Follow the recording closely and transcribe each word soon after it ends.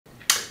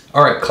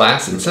Alright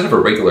class, instead of a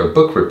regular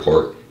book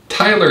report,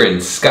 Tyler and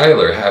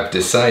Skylar have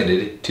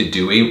decided to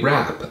do a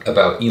rap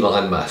about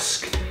Elon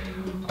Musk.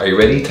 Are you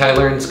ready,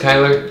 Tyler and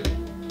Skylar?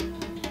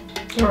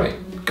 Alright,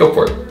 go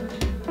for it.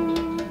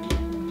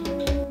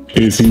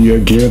 Is he a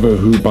giver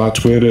who bought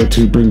Twitter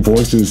to bring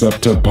voices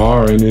up to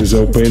par? And his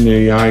open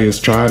AI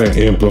is try to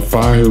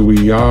amplify who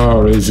we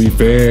are? Is he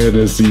fair?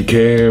 Does he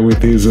care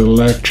with his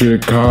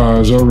electric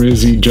cars? Or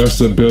is he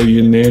just a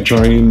billionaire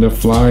trying to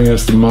fly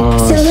us to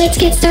Mars? So let's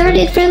get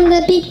started from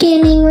the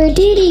beginning. Where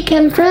did he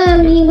come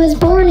from? He was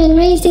born and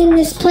raised in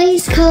this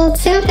place called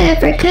South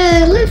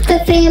Africa. Left the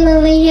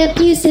family,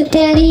 abusive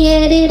daddy,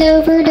 headed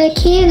over to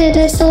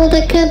Canada. Sold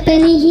a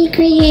company he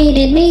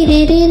created, made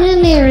it in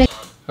America.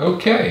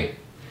 Okay.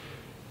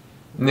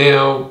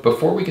 Now,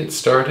 before we get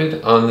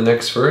started on the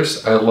next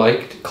verse, I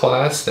liked,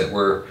 class, that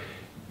we're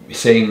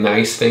saying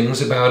nice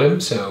things about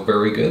him, so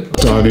very good.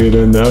 Started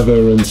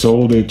another and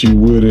sold it, you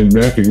wouldn't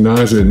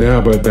recognize it now,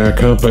 but that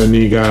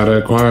company got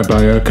acquired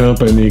by a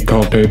company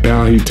called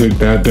PayPal. He took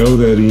that dough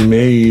that he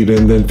made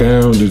and then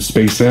founded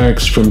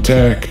SpaceX. From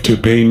tech to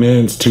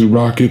payments to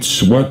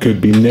rockets, what could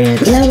be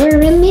next?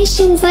 Lower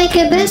emissions like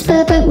a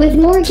Vespa, but with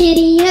more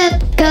giddy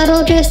up. Got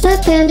all dressed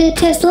up, founded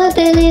Tesla,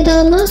 then it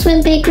almost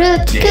went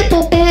bankrupt.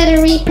 Couple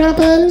battery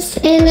problems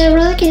and a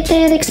rocket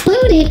that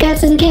exploded. Got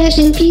some cash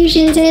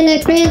infusions and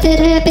a grant that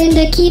happened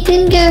to keep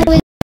him going.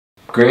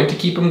 Grant to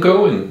keep him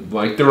going,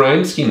 like the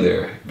rhyme scheme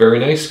there. Very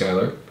nice,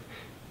 Skylar.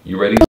 You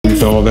ready?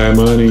 With all that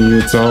money,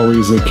 it's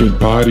always a kid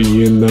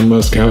party in the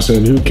Musk house,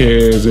 and who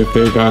cares if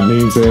they got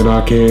names that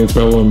I can't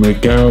spell or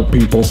make out?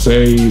 People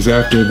say he's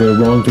after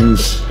the wrong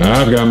things.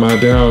 I've got my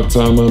doubts.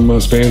 I'm a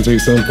Musk fan. Say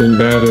something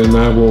bad and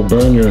I will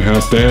burn your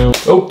house down.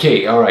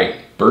 Okay, alright.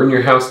 Burn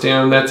your house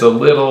down? That's a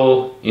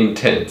little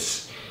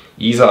intense.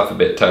 Ease off a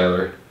bit,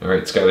 Tyler.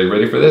 Alright, Skylar,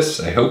 ready for this?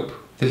 I hope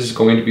this is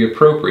going to be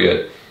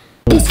appropriate.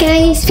 This guy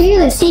is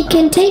fearless, he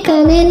can take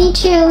on any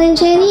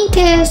challenge, any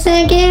task,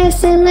 I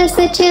guess, unless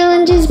the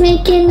challenge is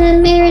making the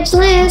marriage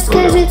last.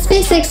 Cause at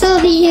SpaceX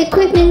all the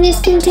equipment is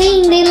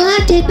contained, they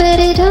locked it, but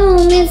at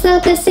home it's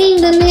not the same.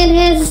 The man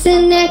has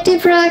an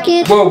active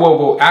rocket. Whoa, whoa,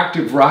 whoa,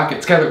 active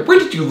rocket. Skylar, where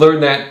did you learn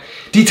that?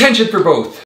 Detention for both.